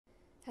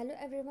Hello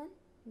everyone,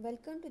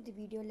 welcome to the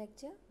video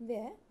lecture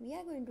where we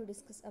are going to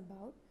discuss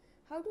about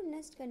how to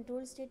nest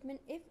control statement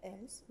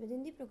if-else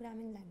within the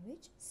programming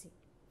language C.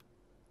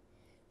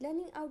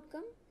 Learning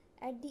outcome: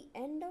 at the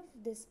end of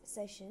this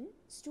session,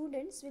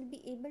 students will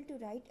be able to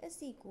write a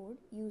C code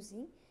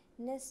using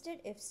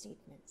nested if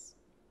statements.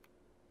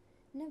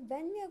 Now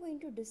when we are going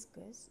to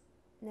discuss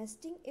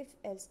nesting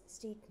if-else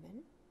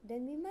statement,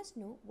 then we must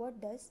know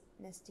what does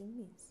nesting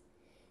means.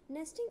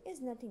 Nesting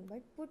is nothing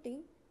but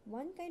putting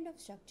one kind of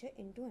structure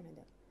into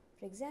another.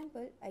 For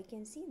example, you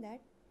can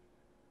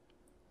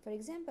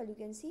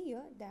see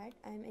here that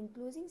I am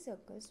enclosing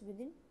circles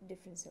within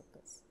different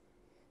circles.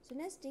 So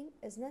nesting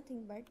is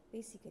nothing but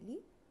basically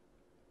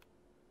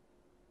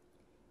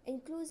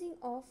enclosing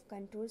of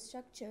control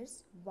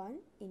structures one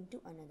into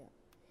another,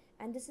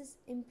 and this is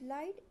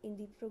implied in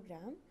the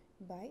program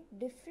by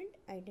different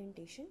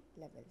indentation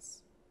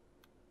levels.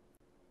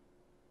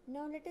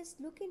 Now let us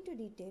look into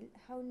detail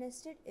how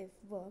nested if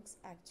works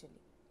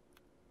actually.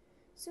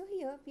 So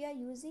here we are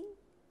using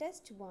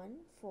test1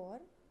 for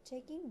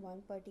checking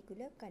one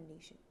particular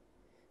condition.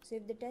 So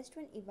if the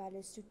test1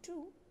 evaluates to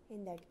true,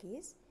 in that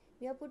case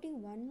we are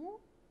putting one more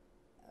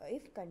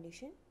if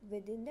condition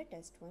within the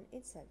test1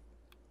 itself.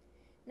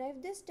 Now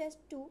if this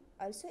test2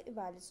 also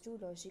evaluates to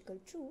logical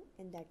true,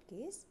 in that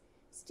case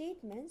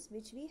statements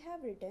which we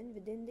have written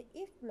within the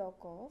if block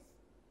of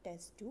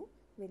test2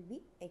 will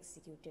be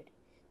executed.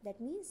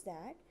 That means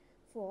that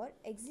for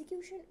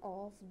execution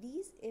of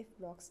these if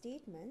block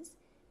statements,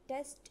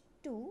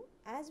 test2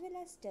 as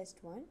well as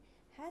test1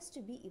 has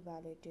to be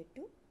evaluated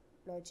to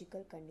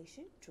logical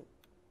condition true.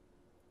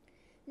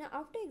 Now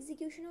after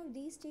execution of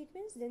these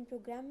statements, then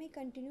program may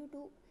continue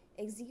to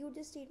execute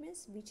the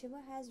statements whichever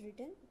has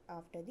written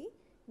after the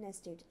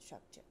nested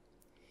structure.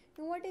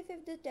 Now what if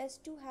the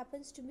test2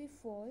 happens to be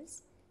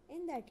false?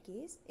 In that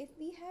case, if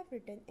we have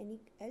written any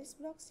else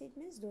block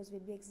statements, those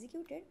will be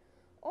executed,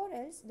 or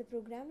else the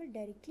program will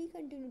directly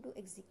continue to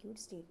execute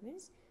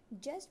statements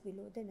just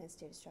below the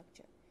nested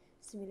structure.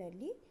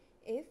 Similarly,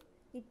 if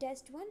the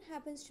test1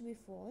 happens to be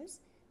false,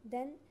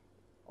 then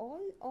all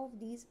of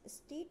these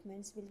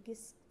statements will get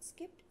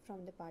skipped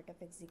from the part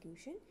of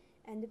execution,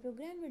 and the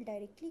program will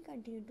directly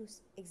continue to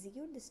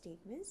execute the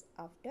statements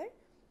after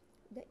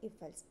the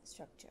if-else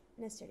structure,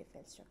 nested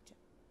if-else structure.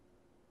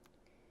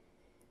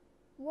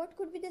 What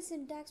could be the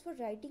syntax for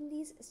writing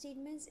these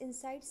statements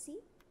inside C?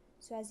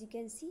 So as you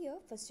can see here,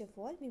 first of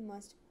all we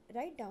must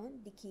write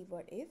down the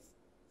keyword if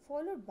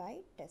followed by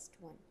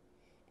test1.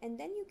 And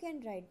then you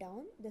can write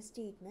down the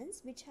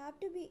statements which have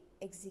to be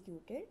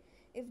executed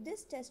if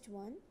this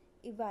test1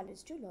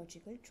 evaluates to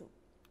logical true.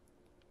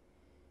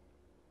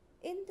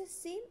 In the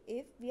same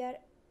if, we are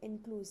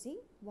enclosing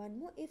one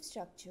more if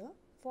structure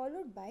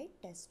followed by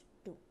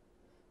test2.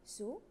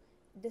 So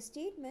the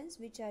statements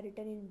which are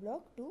written in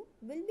block 2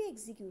 will be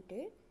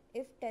executed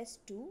if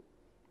test2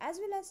 as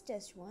well as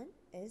test1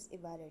 is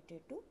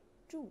evaluated to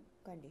true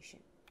condition.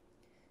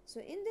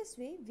 So in this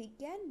way we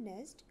can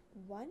nest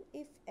one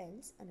if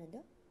else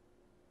another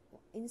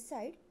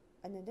inside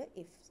another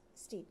if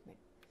statement.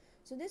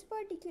 So this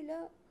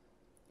particular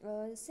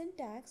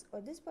syntax or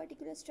this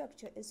particular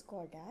structure is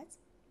called as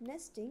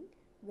nesting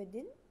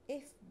within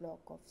if block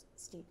of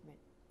statement.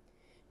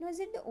 Now is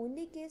it the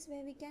only case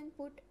where we can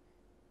put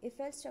if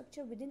else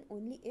structure within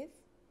only if?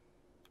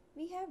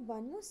 We have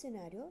one more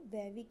scenario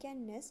where we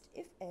can nest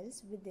if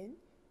else within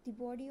the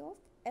body of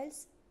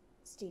else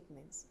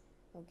statements.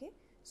 Okay,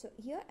 so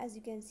here as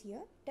you can see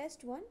here,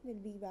 test1 will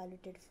be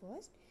evaluated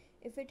first.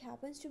 If it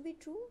happens to be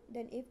true,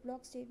 then if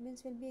block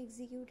statements will be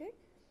executed.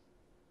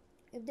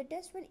 If the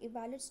test1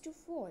 evaluates to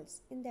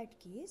false, in that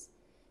case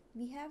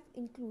we have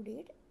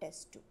included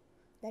test2.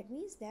 That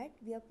means that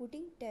we are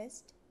putting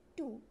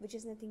test2, which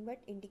is nothing but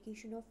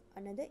indication of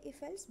another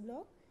if else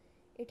block.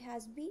 It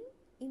has been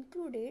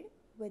included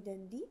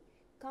within the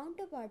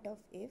counterpart of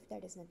if,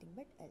 that is nothing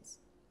but else.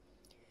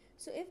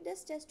 So if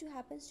this test2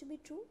 happens to be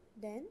true,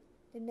 then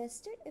the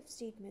nested if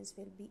statements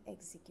will be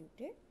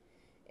executed.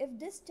 If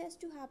this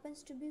test2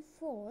 happens to be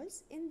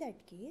false, in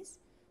that case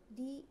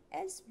the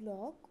else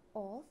block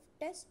of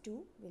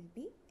test2 will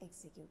be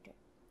executed.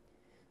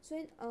 So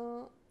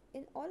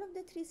in all of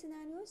the three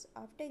scenarios,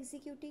 after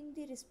executing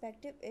the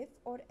respective if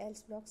or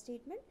else block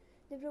statement,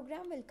 the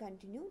program will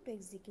continue to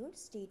execute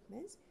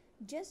statements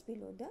just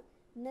below the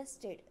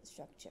nested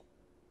structure.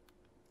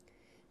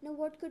 Now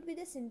what could be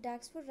the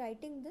syntax for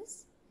writing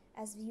this?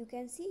 As you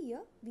can see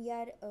here, we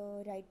are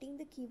writing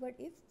the keyword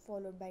if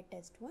followed by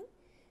test1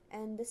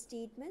 and the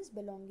statements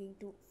belonging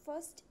to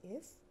first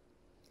if.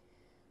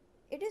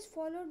 It is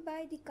followed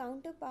by the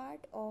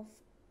counterpart of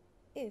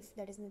if,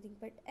 that is nothing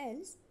but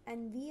else,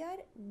 and we are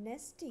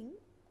nesting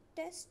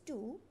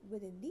test2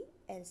 within the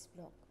else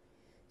block.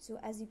 So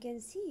as you can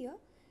see here,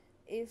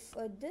 if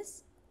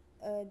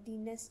the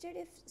nested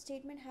if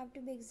statement have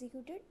to be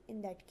executed,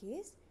 in that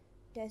case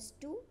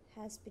test2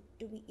 has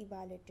to be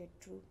evaluated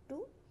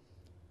true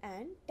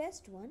and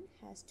test1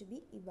 has to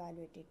be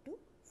evaluated to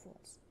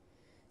false.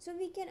 So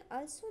we can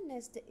also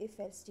nest the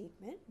if-else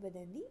statement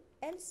within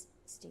the else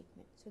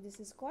statement. So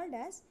this is called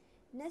as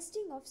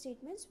nesting of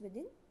statements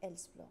within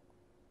else block.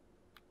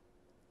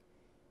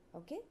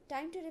 Okay,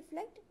 time to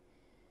reflect.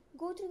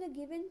 Go through the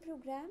given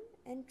program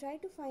and try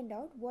to find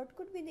out what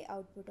could be the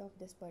output of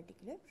this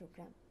particular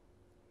program.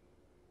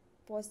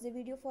 Pause the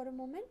video for a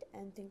moment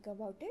and think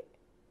about it.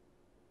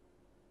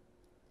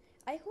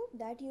 I hope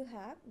that you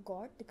have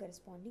got the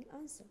corresponding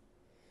answer.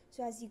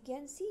 So as you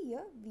can see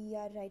here, we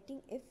are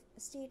writing if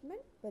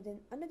statement within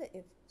another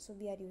if. So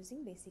we are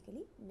using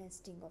basically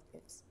nesting of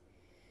ifs.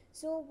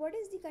 So what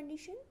is the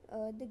condition?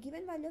 The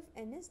given value of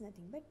n is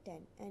nothing but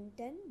 10, and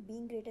 10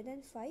 being greater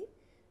than 5,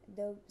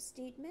 the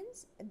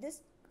statements,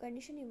 this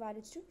condition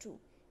evaluates to true.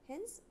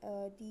 Hence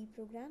the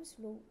program's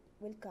flow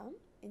will come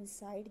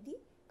inside the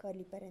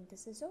curly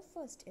parenthesis of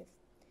first if.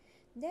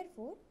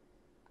 Therefore,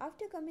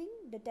 after coming,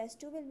 the test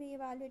 2 will be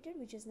evaluated,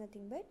 which is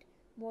nothing but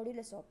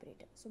modulus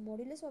operator. So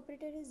modulus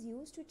operator is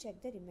used to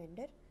check the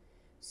remainder.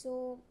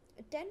 So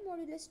 10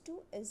 modulus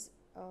 2 is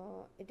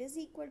it is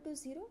equal to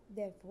 0.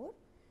 Therefore,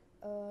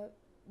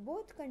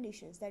 both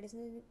conditions, that is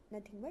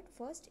nothing but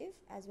first if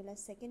as well as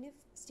second if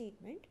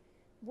statement,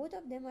 both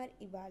of them are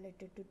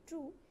evaluated to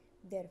true.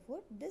 Therefore,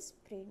 this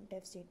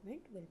printf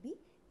statement will be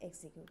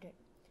executed.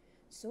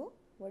 So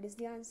what is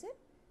the answer?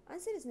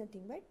 Answer is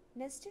nothing but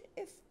nested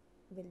if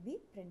will be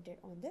printed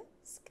on the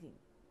screen.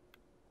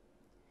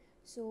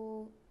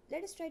 So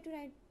let us try to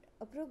write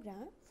a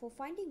program for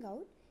finding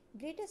out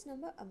greatest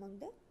number among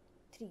the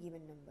three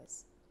given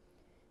numbers.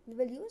 We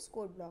will use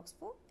code blocks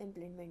for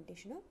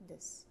implementation of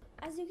this.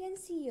 As you can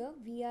see here,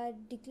 we are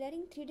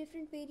declaring three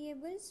different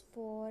variables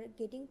for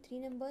getting three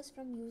numbers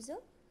from user.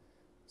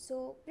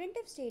 So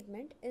printf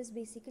statement is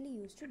basically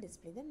used to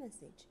display the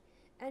message,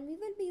 and we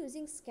will be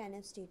using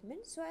scanf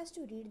statement so as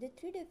to read the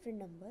three different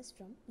numbers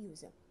from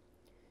user.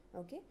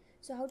 Okay,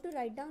 so how to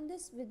write down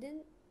this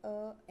within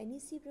any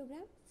C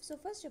program? So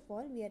first of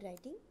all, we are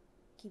writing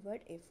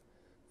keyword if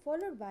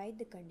followed by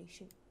the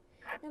condition.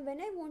 Now when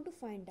I want to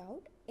find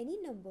out any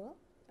number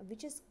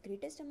which is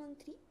greatest among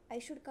three, I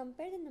should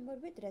compare the number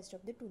with rest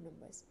of the two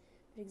numbers.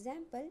 For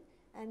example,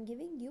 I am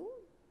giving you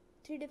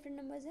three different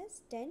numbers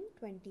as 10,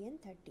 20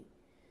 and 30.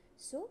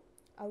 So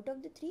out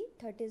of the three,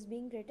 30 is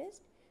being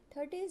greatest.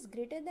 30 is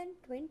greater than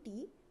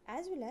 20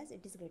 as well as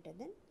it is greater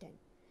than 10.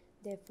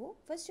 Therefore,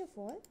 first of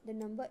all, the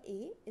number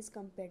A is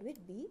compared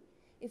with B.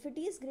 If it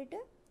is greater,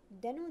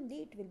 then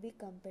only it will be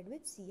compared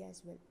with C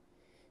as well.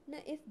 Now,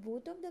 if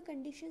both of the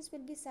conditions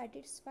will be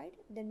satisfied,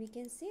 then we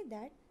can say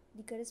that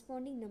the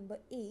corresponding number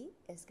A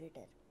is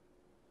greater.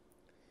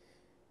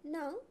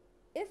 Now,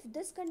 if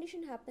this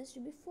condition happens to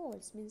be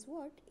false, means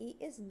what? A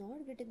is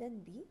not greater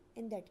than B.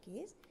 In that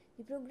case,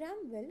 the program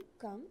will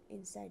come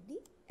inside the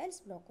else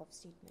block of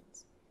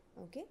statements.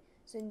 Okay.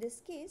 So, in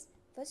this case,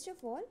 first of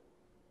all,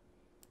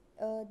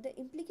 the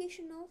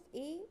implication of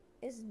A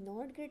is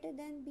not greater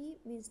than B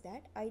means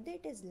that either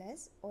it is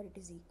less or it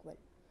is equal.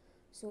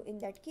 So in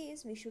that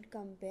case, we should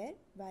compare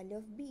value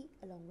of B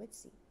along with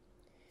C.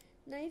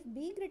 Now if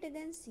B greater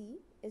than C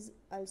is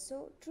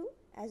also true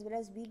as well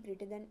as B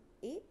greater than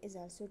A is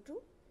also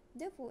true,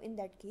 therefore in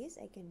that case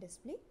I can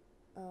display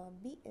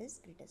B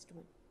is greatest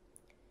one.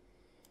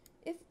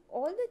 If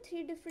all the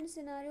three different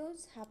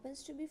scenarios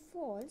happens to be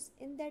false,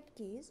 in that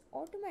case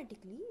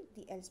automatically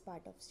the else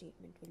part of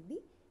statement will be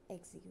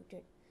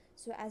executed.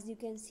 So as you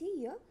can see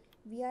here,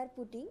 we are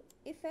putting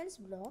if-else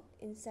block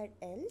inside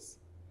else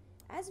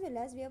as well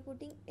as we are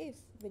putting if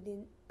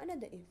within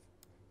another if.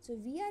 So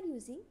we are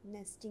using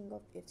nesting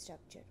of if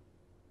structure.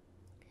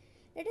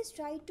 Let us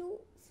try to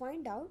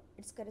find out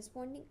its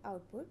corresponding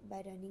output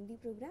by running the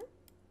program.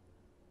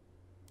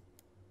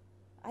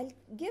 I'll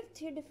give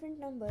three different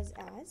numbers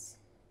as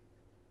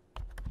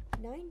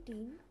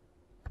 19,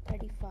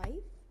 35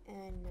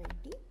 and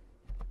 90.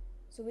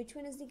 So which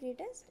one is the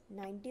greatest?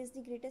 90 is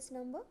the greatest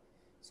number.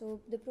 So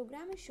the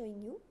program is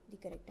showing you the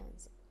correct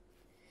answer.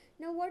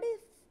 Now what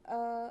if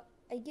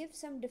I give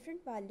some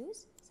different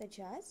values, such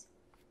as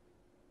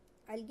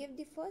I'll give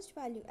the first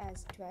value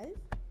as 12,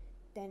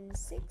 then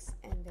 6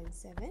 and then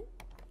 7,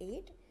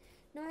 8.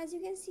 Now as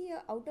you can see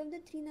here, out of the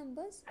three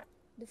numbers,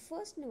 the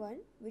first one,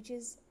 which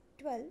is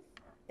 12,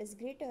 is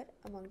greater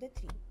among the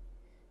three.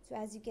 So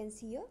as you can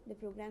see here, the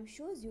program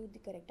shows you the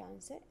correct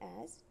answer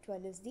as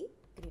 12 is the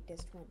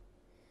greatest one.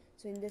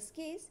 So in this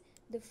case,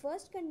 the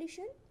first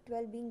condition,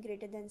 12 being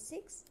greater than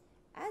 6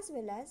 as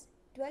well as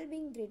 12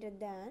 being greater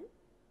than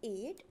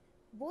 8,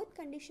 both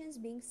conditions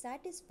being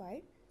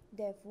satisfied,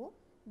 therefore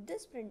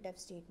this printf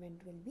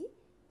statement will be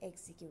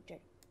executed.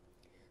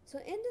 So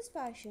in this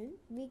fashion,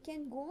 we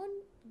can go on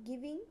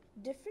giving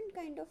different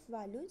kind of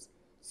values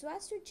so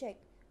as to check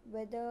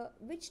whether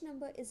which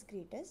number is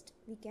greatest.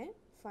 We can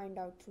find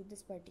out through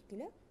this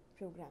particular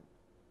program.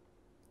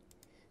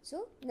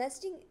 So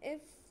nesting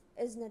if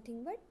is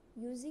nothing but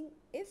using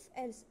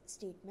if-else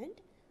statement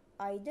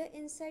either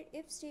inside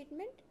if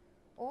statement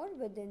or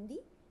within the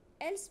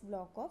else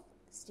block of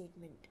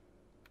statement.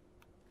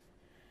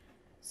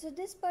 So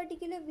this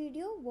particular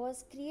video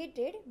was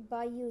created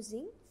by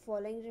using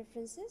following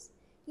references.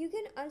 You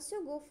can also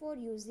go for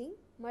using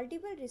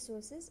multiple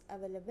resources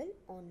available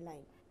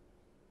online.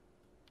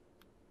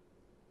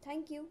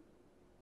 Thank you.